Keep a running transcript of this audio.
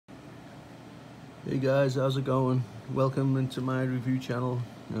Hey guys, how's it going? Welcome into my review channel.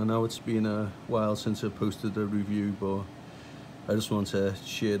 I know it's been a while since I posted a review, but I just want to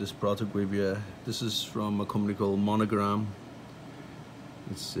share this product with you. This is from a company called Monogram.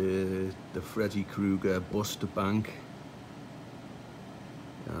 It's the Freddy Kreuger bust bank,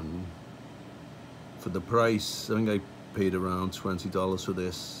 and for the price, I think I paid around $20 for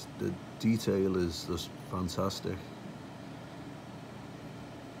this. The detail is just fantastic.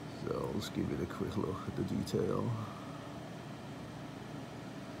 So let's give it a quick look at the detail.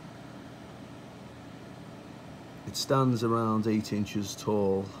 It stands around 8 inches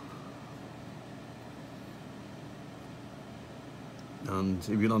tall, and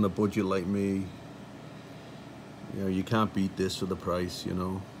if you're on a budget like me, you can't beat this for the price,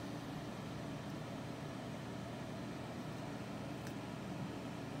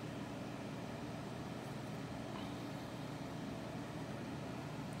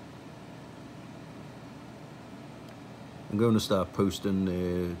 I'm going to start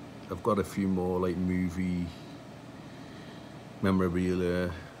posting, I've got a few more like movie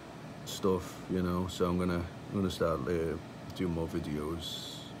memorabilia stuff, so I'm gonna start doing more videos.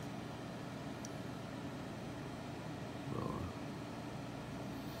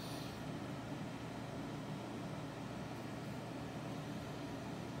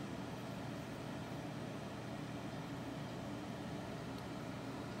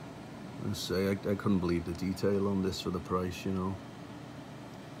 I couldn't believe the detail on this for the price,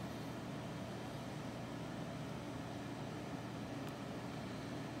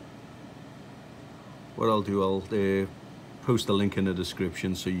 What I'll do, I'll post a link in the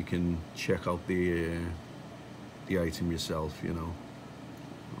description so you can check out the item yourself,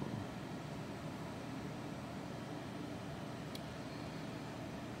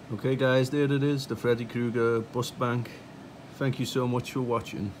 Okay guys, there it is, the Freddy Kreuger bust bank. Thank you so much for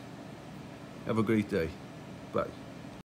watching. Have a great day. Bye.